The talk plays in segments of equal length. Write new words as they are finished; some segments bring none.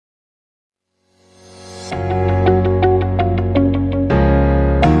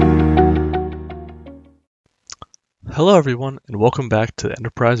Hello, everyone, and welcome back to the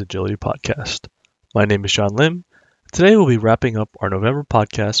Enterprise Agility Podcast. My name is John Lim. Today, we'll be wrapping up our November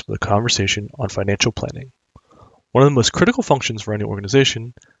podcast with a conversation on financial planning. One of the most critical functions for any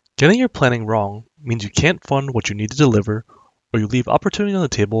organization, getting your planning wrong means you can't fund what you need to deliver, or you leave opportunity on the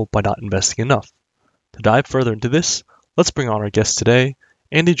table by not investing enough. To dive further into this, let's bring on our guests today,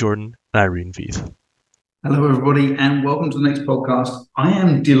 Andy Jordan and Irene Veith. Hello, everybody, and welcome to the next podcast. I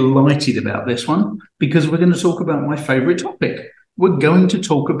am delighted about this one because we're going to talk about my favorite topic. We're going to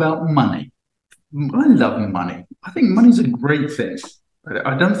talk about money. I love money. I think money is a great thing.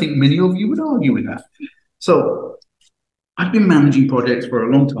 I don't think many of you would argue with that. So I've been managing projects for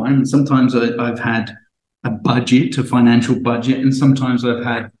a long time, and sometimes I've had a budget, a financial budget, and sometimes I've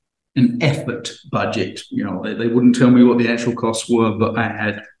had an effort budget. You know, they wouldn't tell me what the actual costs were, but I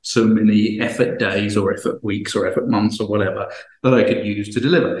had so many effort days or effort weeks or effort months or whatever that I could use to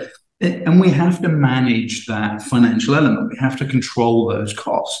deliver. And we have to manage that financial element. We have to control those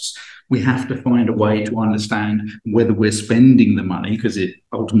costs. We have to find a way to understand whether we're spending the money, because it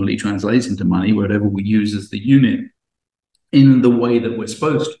ultimately translates into money, whatever we use as the unit, in the way that we're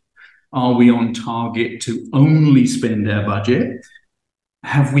supposed to. Are we on target to only spend our budget?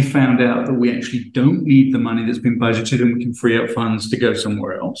 Have we found out that we actually don't need the money that's been budgeted and we can free up funds to go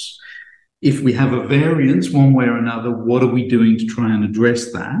somewhere else? If we have a variance one way or another, what are we doing to try and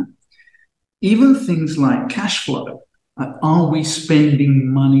address that? Even things like cash flow. Are we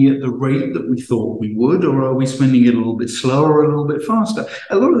spending money at the rate that we thought we would, or are we spending it a little bit slower or a little bit faster?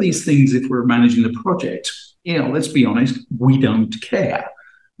 A lot of these things, if we're managing the project, let's be honest, we don't care.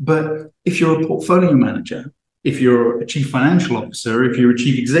 But if you're a portfolio manager, if you're a chief financial officer, if you're a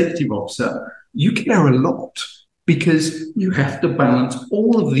chief executive officer, you care a lot because you have to balance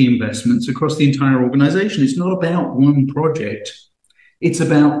all of the investments across the entire organization. It's not about one project. It's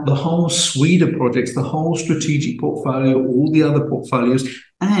about the whole suite of projects, the whole strategic portfolio, all the other portfolios,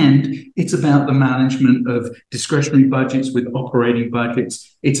 and it's about the management of discretionary budgets with operating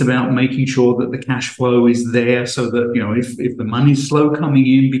budgets. It's about making sure that the cash flow is there so that, if the money's slow coming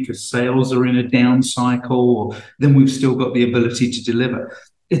in because sales are in a down cycle, then we've still got the ability to deliver.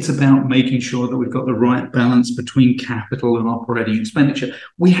 It's about making sure that we've got the right balance between capital and operating expenditure.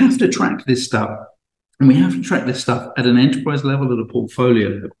 We have to track this stuff. And we have to track this stuff at an enterprise level, at a portfolio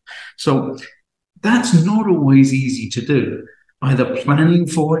level. So that's not always easy to do. Either planning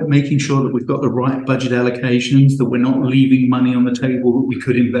for it, making sure that we've got the right budget allocations, that we're not leaving money on the table that we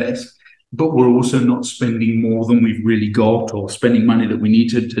could invest, but we're also not spending more than we've really got or spending money that we need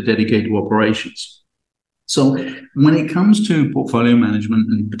to dedicate to operations. So when it comes to portfolio management,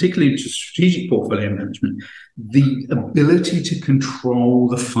 and particularly to strategic portfolio management, the ability to control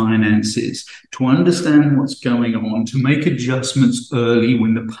the finances, to understand what's going on, to make adjustments early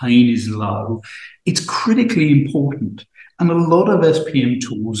when the pain is low, it's critically important. And a lot of SPM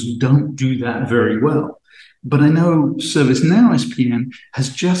tools don't do that very well. But I know ServiceNow SPM has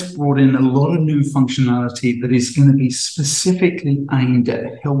just brought in a lot of new functionality that is going to be specifically aimed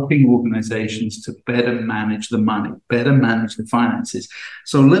at helping organizations to better manage the money, better manage the finances.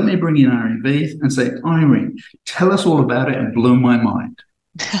 So let me bring in Irene Veith and say, Irene, tell us all about it and blow my mind.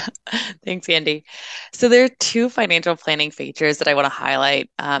 Thanks, Andy. So there are two financial planning features that I want to highlight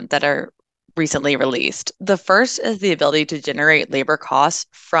that are recently released. The first is the ability to generate labor costs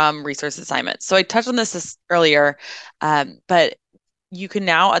from resource assignments. So I touched on this earlier, but you can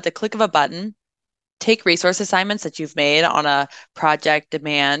now, at the click of a button, take resource assignments that you've made on a project,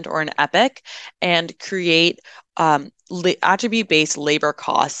 demand, or an epic and create attribute-based labor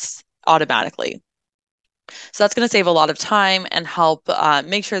costs automatically. So that's going to save a lot of time and help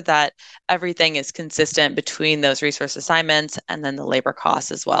make sure that everything is consistent between those resource assignments and then the labor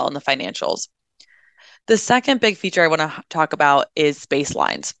costs as well and the financials. The second big feature I want to talk about is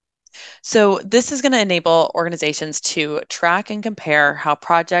baselines. So this is going to enable organizations to track and compare how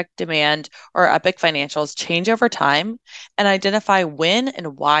project, demand, or epic financials change over time and identify when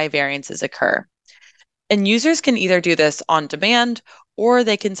and why variances occur. And users can either do this on demand or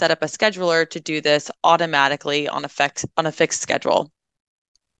they can set up a scheduler to do this automatically on a fixed schedule.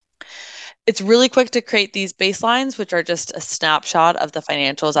 It's really quick to create these baselines, which are just a snapshot of the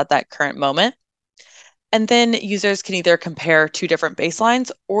financials at that current moment. And then users can either compare two different baselines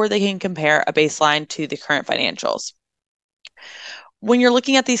or they can compare a baseline to the current financials. When you're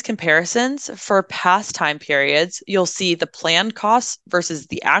looking at these comparisons for past time periods, you'll see the planned costs versus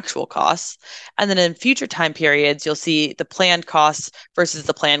the actual costs. And then in future time periods, you'll see the planned costs versus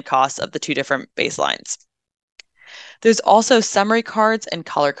the planned costs of the two different baselines. There's also summary cards and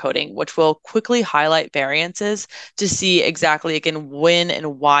color coding, which will quickly highlight variances to see exactly, again, when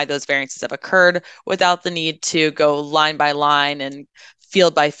and why those variances have occurred without the need to go line by line and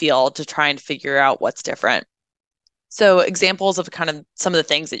field by field to try and figure out what's different. So examples of kind of some of the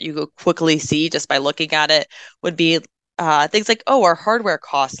things that you could quickly see just by looking at it would be things like, oh, our hardware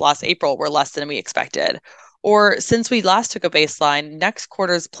costs last April were less than we expected. Or since we last took a baseline, next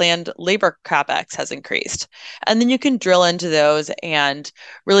quarter's planned labor capex has increased. And then you can drill into those and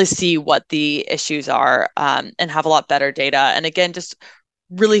really see what the issues are and have a lot better data. And again, just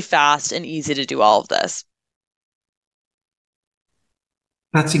really fast and easy to do all of this.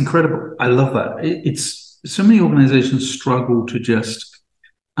 That's incredible. I love that. It's so many organizations struggle to just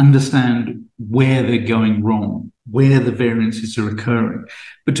understand where they're going wrong, where the variances are occurring,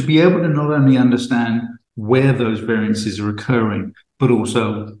 but to be able to not only understand where those variances are occurring, but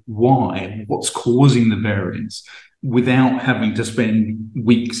also why, what's causing the variance, without having to spend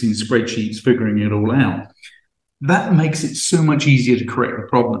weeks in spreadsheets figuring it all out. That makes it so much easier to correct the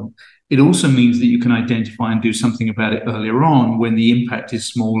problem. It also means that you can identify and do something about it earlier on when the impact is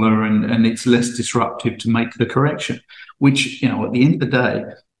smaller and it's less disruptive to make the correction, which, at the end of the day,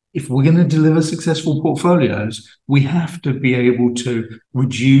 if we're going to deliver successful portfolios, we have to be able to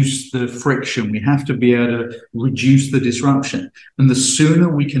reduce the friction. We have to be able to reduce the disruption. And the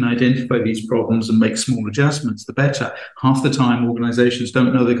sooner we can identify these problems and make small adjustments, the better. Half the time, organizations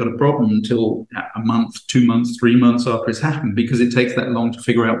don't know they've got a problem until a month, 2 months, 3 months after it's happened, because it takes that long to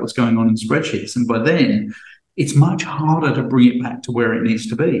figure out what's going on in spreadsheets. And by then, it's much harder to bring it back to where it needs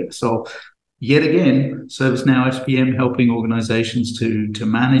to be. So yet again, ServiceNow SPM helping organizations to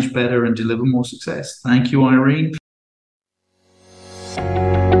manage better and deliver more success. Thank you, Irene.